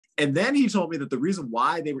And then he told me that the reason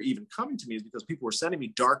why they were even coming to me is because people were sending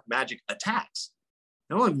me dark magic attacks.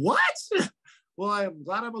 And I'm like, what? Well, I'm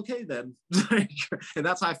glad I'm okay then. And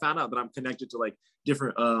that's how I found out that I'm connected to like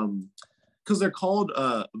different, because they're called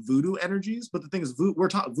voodoo energies. But the thing is, we're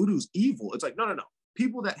taught voodoo's evil. It's like, no.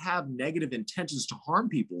 People that have negative intentions to harm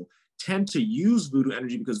people tend to use voodoo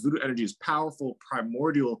energy because voodoo energy is powerful,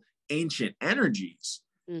 primordial, ancient energies.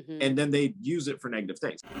 Mm-hmm. And then they use it for negative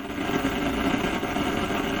things.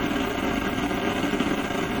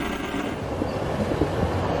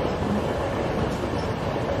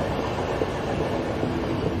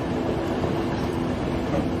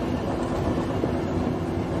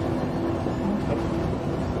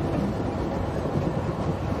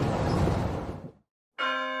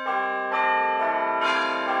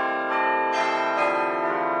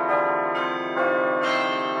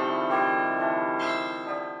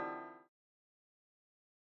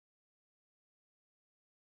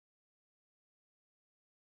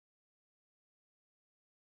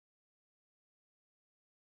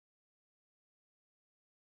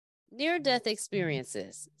 Near-death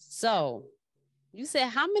experiences. So you said,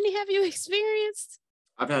 how many have you experienced?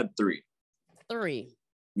 I've had 3. 3.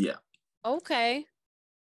 Yeah. Okay.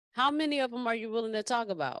 How many of them are you willing to talk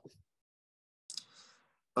about?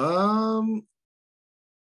 I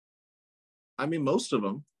mean, most of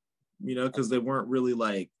them, because they weren't really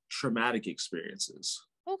like traumatic experiences.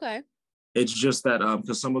 Okay. It's just that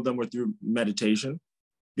because some of them were through meditation.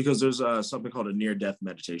 Because there's something called a near-death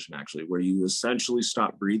meditation, actually, where you essentially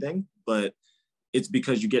stop breathing, but it's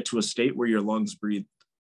because you get to a state where your lungs breathe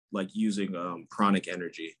like using pranic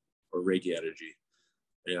energy or Racqi energy.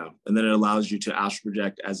 Yeah. And then it allows you to astral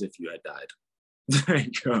project as if you had died.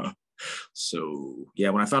 So, yeah,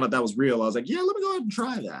 when I found out that was real, I was like, yeah, let me go ahead and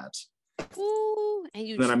try that. Ooh, and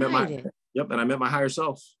you tried it. Yep, and I met my higher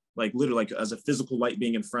self, like literally like as a physical light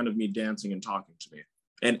being in front of me, dancing and talking to me.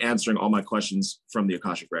 And answering all my questions from the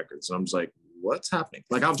Akashic records. And I'm just like, what's happening?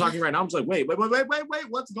 Like I'm talking right now. I'm just like, wait,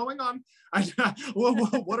 what's going on?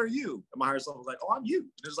 What are you? And my higher self was like, oh, I'm you. And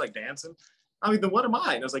it's like dancing. I mean, then what am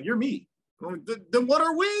I? And I was like, you're me. Like, then what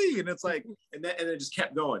are we? And it's like, and it just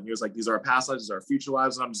kept going. He was like, these are our past lives, these are our future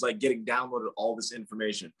lives. And I'm just like getting downloaded all this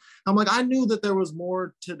information. I'm like, I knew that there was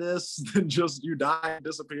more to this than just you die and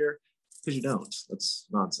disappear. Because you don't. That's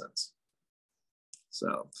nonsense.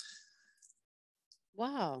 So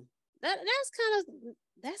wow,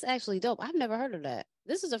 that's actually dope. I've never heard of that.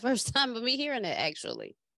 This is the first time of me hearing it,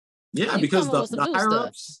 actually. Yeah, because the higher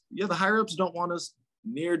ups, the higher ups don't want us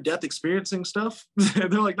near death experiencing stuff. They're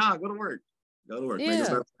like, nah, go to work.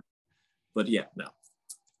 Yeah. But yeah, no.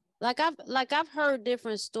 Like I've heard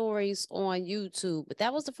different stories on YouTube, but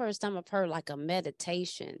that was the first time I've heard like a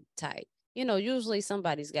meditation type. Usually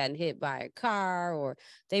somebody's gotten hit by a car or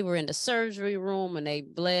they were in the surgery room and they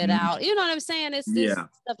bled out. You know what I'm saying? It's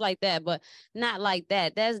stuff like that, but not like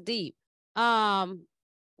that. That's deep.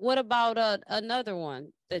 What about another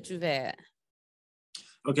one that you've had?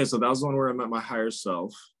 Okay, so that was the one where I met my higher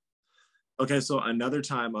self. Okay, so another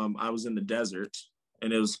time I was in the desert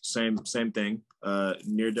and it was same thing,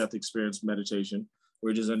 near-death experience meditation.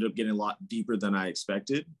 We just ended up getting a lot deeper than I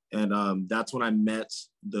expected. And that's when I met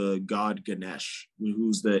the god Ganesh,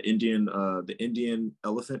 who's the Indian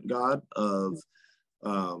elephant god of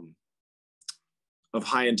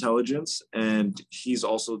high intelligence. And he's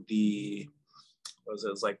also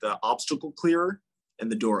it's like the obstacle clearer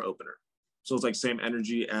and the door opener. So it's like same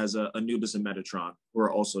energy as Anubis and Metatron, who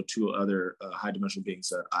are also 2 other high dimensional beings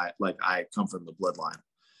that I come from the bloodline.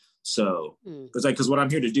 So it's like, because what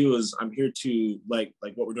I'm here to do is I'm here to like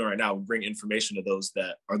what we're doing right now, bring information to those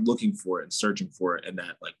that are looking for it and searching for it and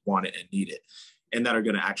that like want it and need it and that are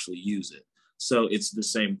going to actually use it. So it's the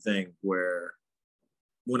same thing where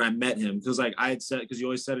when I met him, because like I had said, because you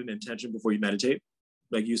always set an intention before you meditate,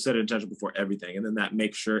 like you set an intention before everything. And then that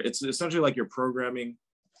makes sure it's essentially like you're programming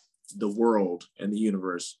the world and the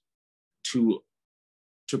universe to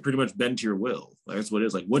pretty much bend to your will. Like that's what it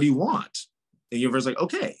is. Like, what do you want? And the universe is like,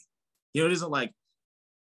 okay. It isn't like,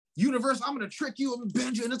 universe, I'm going to trick you and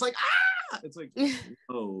bend you. And it's like, ah! It's like,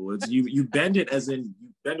 oh, it's you bend it as in you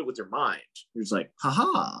bend it with your mind. You're just like,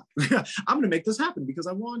 haha, I'm going to make this happen because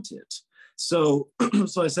I want it. So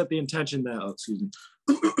I set the intention that,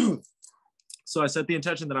 so I set the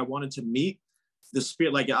intention that I wanted to meet the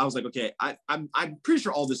spirit. Like, I was like, okay, I'm pretty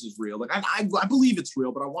sure all this is real. Like, I believe it's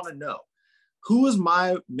real, but I want to know who is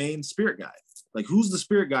my main spirit guide? Like, who's the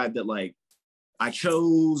spirit guide that like I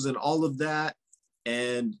chose and all of that.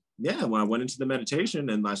 And yeah, when I went into the meditation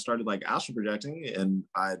and I started like astral projecting and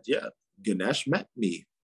Ganesh met me.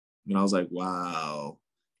 And I was like, wow,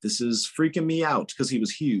 this is freaking me out because he was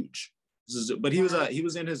huge. But he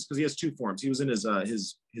was in his, because he has two forms. He was in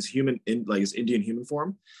his human, in like his Indian human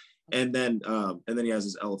form, and then he has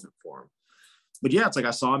his elephant form. But yeah, it's like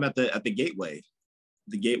I saw him at the gateway.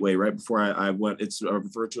 The gateway right before I went. It's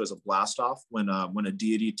referred to as a blast off when a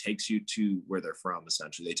deity takes you to where they're from.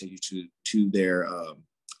 Essentially, they take you to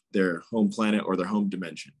their home planet or their home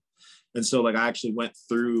dimension. And so like I actually went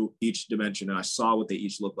through each dimension and I saw what they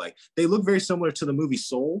each look like. They look very similar to the movie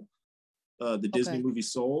Soul, the Disney movie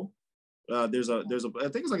Soul. There's a I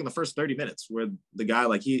think it's like in the first 30 minutes where the guy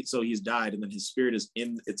like he's died and then his spirit is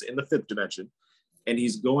in the fifth dimension. And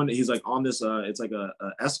he's like on this it's like a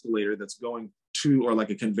escalator that's going to, or like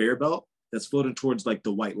a conveyor belt that's floating towards like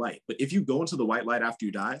the white light. But if you go into the white light after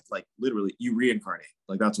you die, like literally you reincarnate.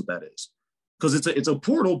 Like that's what that is. Because it's a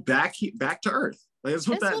portal back to Earth. Like that's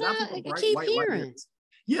what the bright white light is.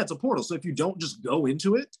 Yeah, it's a portal. So if you don't just go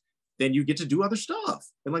into it, then you get to do other stuff.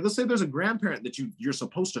 And like let's say there's a grandparent that you're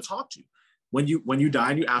supposed to talk to. When you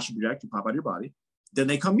die and you astral project, you pop out of your body, then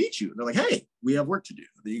they come meet you. And they're like, hey, we have work to do.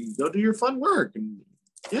 You can go do your fun work. And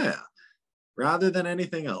yeah, rather than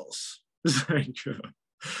anything else. It's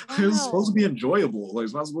supposed to be enjoyable. Like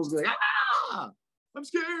it's not supposed to be like, I'm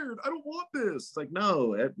scared. I don't want this. It's like,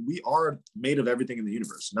 no, we are made of everything in the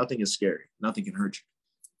universe. Nothing is scary. Nothing can hurt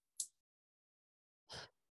you.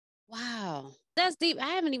 Wow. That's deep. I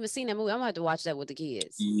haven't even seen that movie. I'm gonna have to watch that with the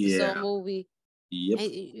kids. Yeah. The Soul movie. Yep.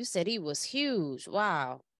 And you said he was huge.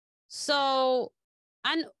 Wow. So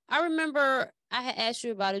I remember I had asked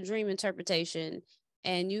you about a dream interpretation,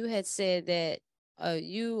 and you had said that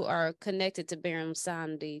you are connected to Baron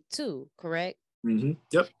Samedi too, correct? Mm-hmm.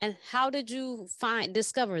 Yep. And how did you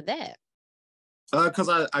discover that? Because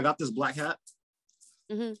I got this black hat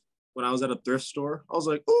when I was at a thrift store. I was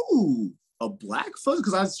like, ooh, a black fuzzy,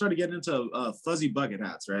 because I started getting into fuzzy bucket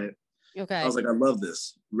hats, right? Okay. I was like, I love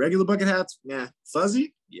this. Regular bucket hats, yeah.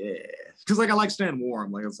 Fuzzy, yeah. Because like I like staying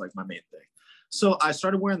warm, like it's like my main thing. So I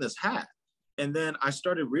started wearing this hat, and then I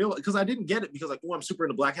started because I didn't get it because like, oh, I'm super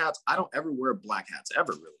into black hats. I don't ever wear black hats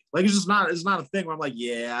ever, really. Like it's not a thing where I'm like,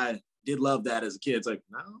 yeah, I did love that as a kid. It's like,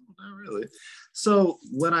 no, not really. So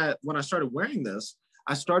when I started wearing this,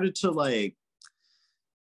 I started to like,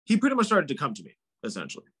 he pretty much started to come to me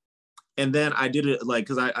essentially. And then I did it like,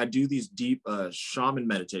 because I do these deep shaman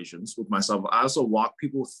meditations with myself. I also walk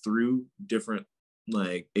people through different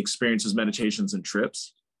like experiences, meditations, and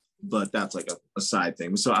trips. But that's like a side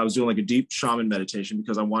thing. So I was doing like a deep shaman meditation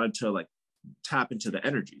because I wanted to like tap into the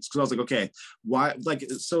energies. Because I was like, okay, why? Like,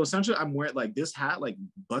 so essentially I'm wearing like this hat, like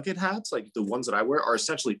bucket hats, like the ones that I wear are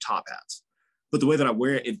essentially top hats. But the way that I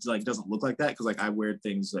wear it, it like doesn't look like that because like I wear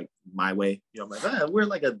things like my way. You know, I'm like, I wear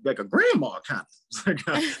like a grandma kind of. It's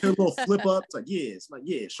like a little flip up. It's like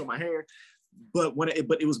show my hair. But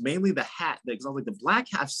it was mainly the hat because I was like the black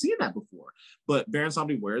hat. I've seen that before. But Baron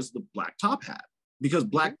Samedi wears the black top hat because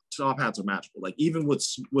black top hats are magical. Like even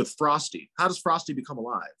with Frosty, how does Frosty become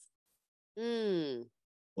alive?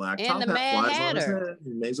 Black and top hat flies on his head.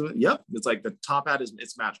 He makes it. Yep, it's like the top hat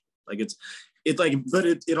it's magical. Like it's like, but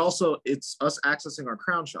it also it's us accessing our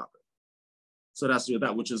crown chakra. So it has to do with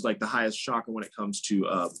that, which is like the highest chakra when it comes to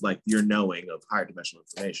like your knowing of higher dimensional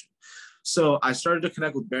information. So I started to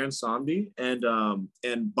connect with Baron Samedi and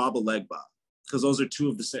Baba Legba because those are two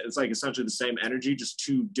of the same. It's like essentially the same energy, just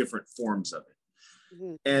two different forms of it.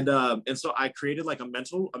 And so I created like a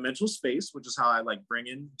mental space, which is how I like bring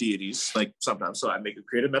in deities like sometimes. So I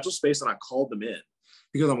create a mental space and I called them in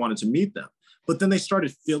because I wanted to meet them. But then they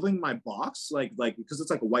started filling my box, like because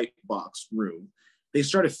it's like a white box room. They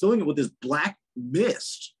started filling it with this black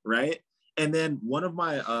mist, right? And then one of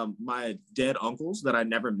my my dead uncles that I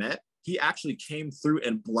never met, he actually came through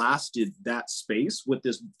and blasted that space with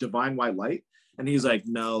this divine white light. And he's like,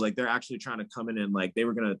 no, like they're actually trying to come in and like they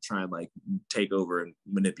were gonna try and like take over and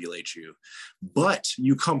manipulate you, but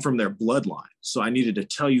you come from their bloodline. So I needed to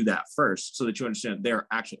tell you that first so that you understand they're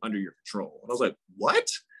actually under your control. And I was like, what?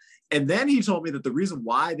 And then he told me that the reason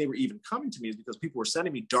why they were even coming to me is because people were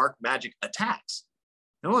sending me dark magic attacks.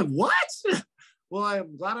 And I'm like, what? Well,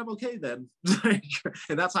 I'm glad I'm okay then.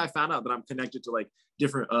 And that's how I found out that I'm connected to like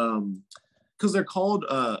different, because they're called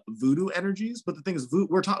voodoo energies. But the thing is,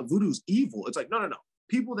 we're taught voodoo's evil. It's like, no.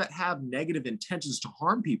 People that have negative intentions to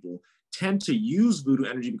harm people tend to use voodoo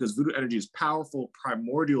energy because voodoo energy is powerful,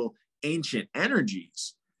 primordial, ancient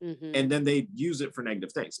energies. And then they use it for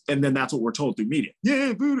negative things. And then that's what we're told through media.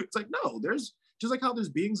 Yeah, voodoo. It's like, no, there's just like how there's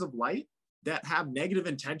beings of light that have negative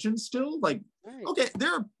intentions still. Like, okay,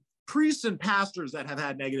 there are priests and pastors that have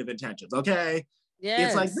had negative intentions. Okay.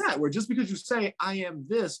 It's like that, where just because you say I am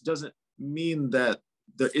this doesn't mean that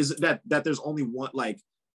there is that there's only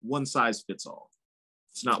one size fits all.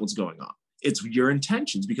 It's not what's going on. It's your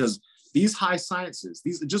intentions, because these high sciences,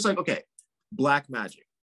 these just like, okay, black magic,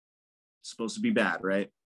 supposed to be bad, right?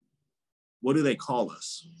 What do they call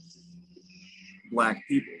us? Black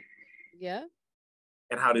people. Yeah.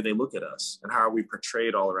 And how do they look at us? And how are we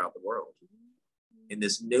portrayed all around the world? In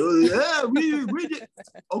this new,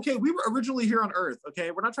 okay, we were originally here on Earth,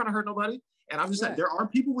 okay? We're not trying to hurt nobody. And I'm just saying, there are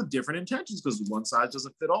people with different intentions because one size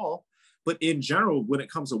doesn't fit all. But in general, when it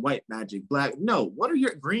comes to white magic, black, no, what are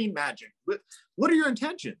your green magic? What are your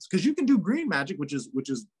intentions? Because you can do green magic, which is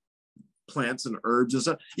plants and herbs and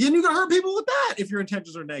stuff. And you can hurt people with that if your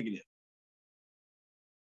intentions are negative.